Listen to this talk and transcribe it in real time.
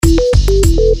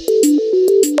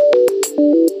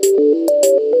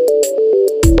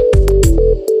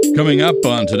Coming up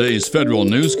on today's federal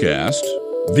newscast,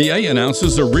 VA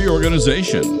announces a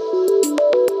reorganization.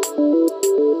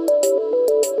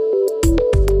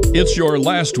 It's your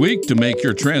last week to make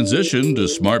your transition to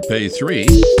SmartPay 3.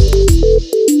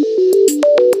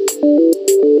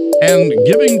 And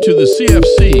giving to the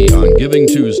CFC on Giving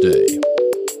Tuesday.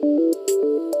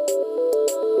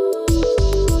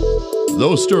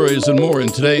 Those stories and more in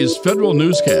today's federal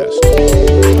newscast.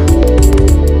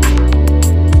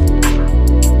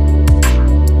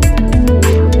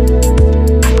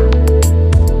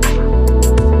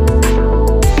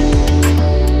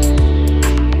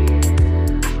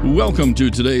 Welcome to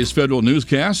today's federal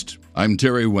newscast. I'm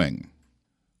Terry Wing.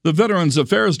 The Veterans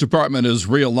Affairs Department is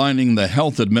realigning the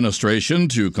Health Administration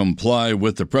to comply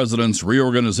with the President's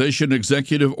Reorganization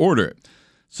Executive Order.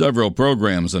 Several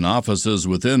programs and offices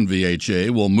within VHA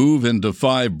will move into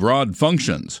 5 broad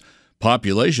functions: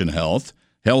 population health,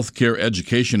 healthcare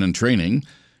education and training,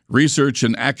 research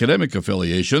and academic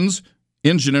affiliations,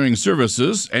 engineering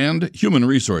services, and human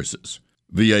resources.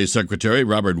 VA Secretary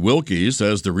Robert Wilkie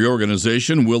says the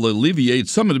reorganization will alleviate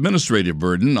some administrative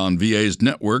burden on VA's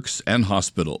networks and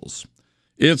hospitals.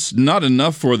 It's not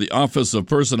enough for the Office of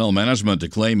Personnel Management to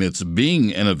claim it's being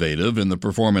innovative in the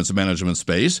performance management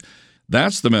space.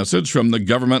 That's the message from the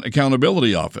Government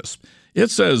Accountability Office.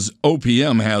 It says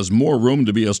OPM has more room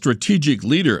to be a strategic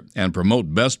leader and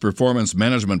promote best performance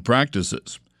management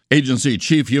practices. Agency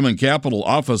Chief Human Capital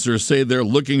Officers say they're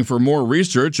looking for more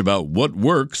research about what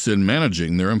works in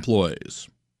managing their employees.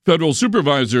 Federal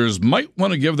supervisors might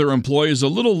want to give their employees a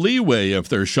little leeway if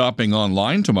they're shopping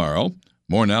online tomorrow.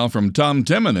 More now from Tom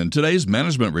Temin in today's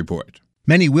Management Report.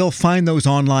 Many will find those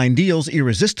online deals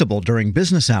irresistible during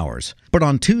business hours. But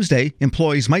on Tuesday,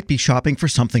 employees might be shopping for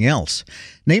something else,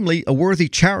 namely a worthy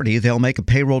charity they'll make a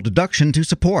payroll deduction to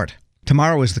support.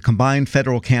 Tomorrow is the combined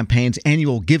federal campaign's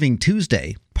annual Giving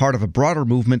Tuesday, part of a broader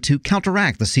movement to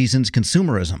counteract the season's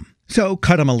consumerism. So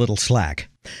cut them a little slack.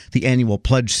 The annual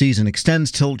pledge season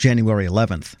extends till January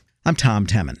 11th. I'm Tom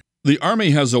Temin. The Army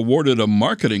has awarded a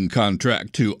marketing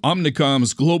contract to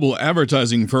Omnicom's global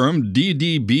advertising firm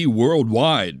DDB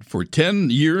Worldwide for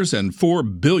 10 years and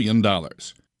 $4 billion.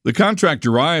 The contract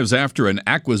arrives after an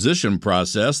acquisition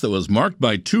process that was marked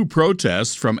by 2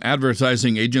 protests from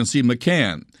advertising agency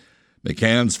McCann.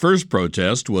 McCann's first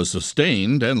protest was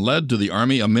sustained and led to the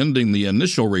Army amending the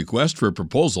initial request for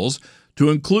proposals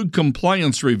to include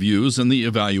compliance reviews in the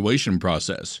evaluation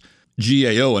process.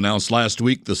 GAO announced last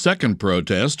week the second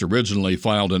protest, originally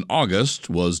filed in August,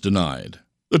 was denied.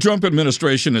 The Trump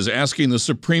administration is asking the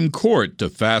Supreme Court to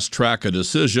fast-track a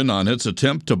decision on its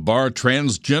attempt to bar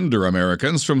transgender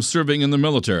Americans from serving in the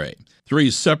military.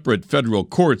 3 separate federal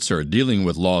courts are dealing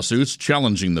with lawsuits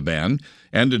challenging the ban,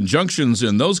 and injunctions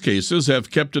in those cases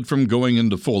have kept it from going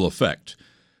into full effect.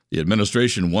 The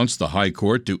administration wants the High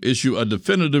Court to issue a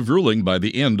definitive ruling by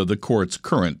the end of the court's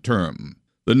current term.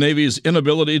 The Navy's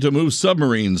inability to move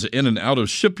submarines in and out of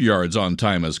shipyards on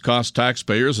time has cost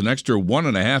taxpayers an extra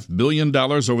 $1.5 billion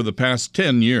over the past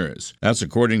 10 years. That's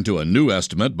according to a new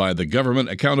estimate by the Government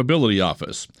Accountability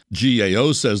Office.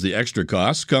 GAO says the extra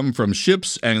costs come from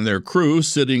ships and their crew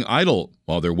sitting idle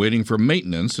while they're waiting for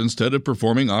maintenance instead of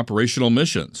performing operational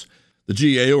missions. The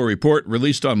GAO report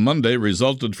released on Monday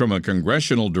resulted from a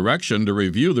congressional direction to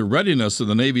review the readiness of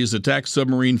the Navy's attack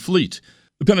submarine fleet.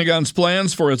 The Pentagon's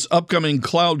plans for its upcoming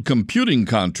cloud computing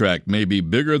contract may be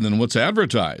bigger than what's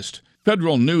advertised.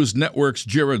 Federal News Network's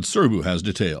Jared Serbu has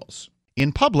details.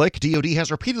 In public, DoD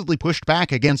has repeatedly pushed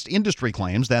back against industry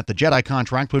claims that the JEDI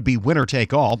contract would be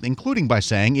winner-take-all, including by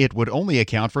saying it would only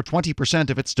account for 20%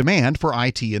 of its demand for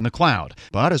IT in the cloud.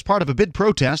 But as part of a bid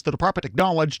protest, the department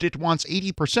acknowledged it wants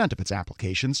 80% of its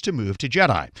applications to move to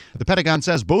JEDI. The Pentagon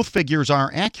says both figures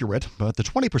are accurate, but the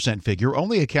 20% figure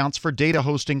only accounts for data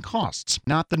hosting costs,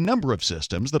 not the number of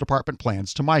systems the department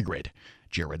plans to migrate.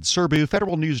 Jared Serbu,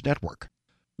 Federal News Network.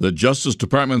 The Justice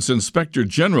Department's Inspector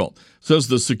General says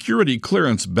the security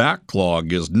clearance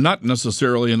backlog is not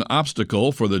necessarily an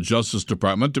obstacle for the Justice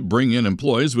Department to bring in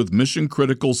employees with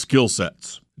mission-critical skill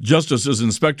sets. Justice's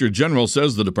Inspector General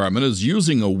says the department is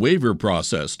using a waiver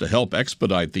process to help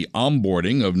expedite the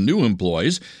onboarding of new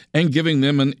employees and giving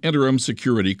them an interim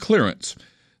security clearance.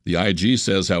 The IG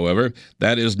says, however,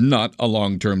 that is not a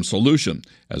long-term solution,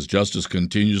 as Justice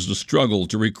continues to struggle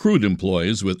to recruit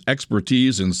employees with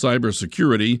expertise in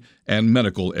cybersecurity and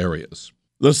medical areas.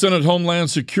 The Senate Homeland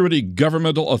Security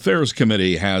Governmental Affairs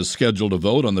Committee has scheduled a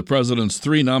vote on the President's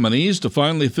 3 nominees to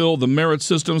finally fill the Merit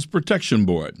Systems Protection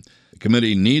Board. The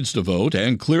committee needs to vote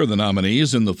and clear the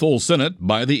nominees in the full Senate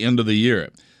by the end of the year.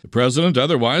 The President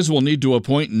otherwise will need to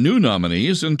appoint new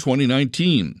nominees in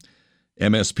 2019.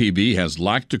 MSPB has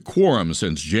lacked a quorum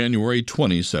since January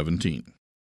 2017.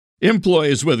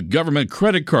 Employees with government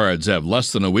credit cards have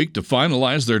less than a week to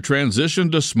finalize their transition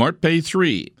to SmartPay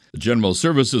 3. The General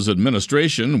Services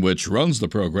Administration, which runs the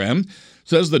program,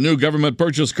 says the new government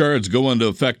purchase cards go into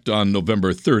effect on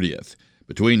November 30th.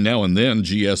 Between now and then,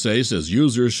 GSA says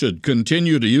users should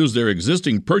continue to use their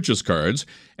existing purchase cards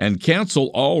and cancel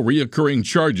all reoccurring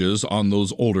charges on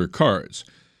those older cards.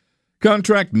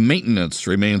 Contract maintenance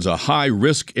remains a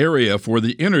high-risk area for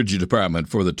the Energy Department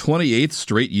for the 28th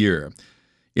straight year.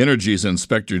 Energy's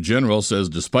Inspector General says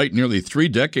despite nearly 3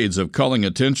 decades of calling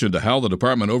attention to how the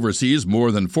department oversees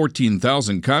more than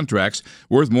 14,000 contracts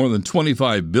worth more than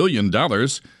 $25 billion,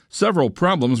 several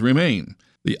problems remain.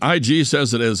 The IG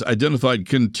says it has identified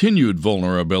continued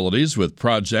vulnerabilities with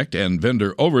project and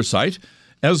vendor oversight,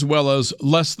 as well as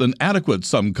less than adequate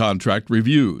subcontract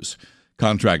reviews.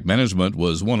 Contract management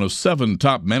was one of 7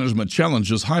 top management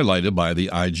challenges highlighted by the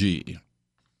IG.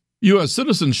 U.S.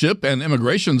 Citizenship and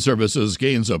Immigration Services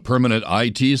gains a permanent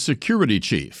IT security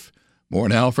chief. More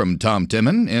now from Tom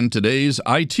Timon in today's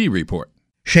IT report.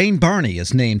 Shane Barney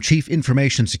is named Chief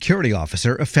Information Security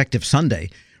Officer effective Sunday,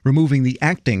 removing the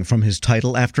acting from his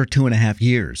title after 2.5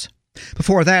 years.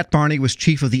 Before that, Barney was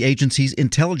chief of the agency's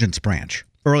intelligence branch.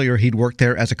 Earlier, he'd worked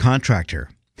there as a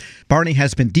contractor. Barney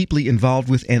has been deeply involved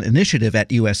with an initiative at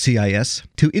USCIS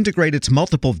to integrate its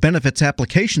multiple benefits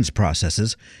applications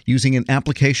processes using an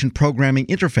application programming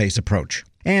interface approach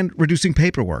and reducing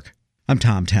paperwork. I'm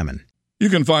Tom Temin. You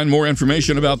can find more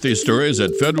information about these stories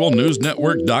at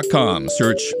federalnewsnetwork.com.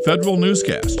 Search Federal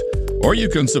Newscast. Or you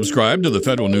can subscribe to the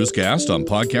Federal Newscast on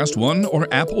Podcast One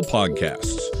or Apple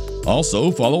Podcasts. Also,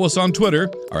 follow us on Twitter.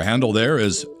 Our handle there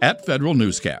is @Federal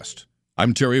Newscast.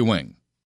 I'm Terry Wing.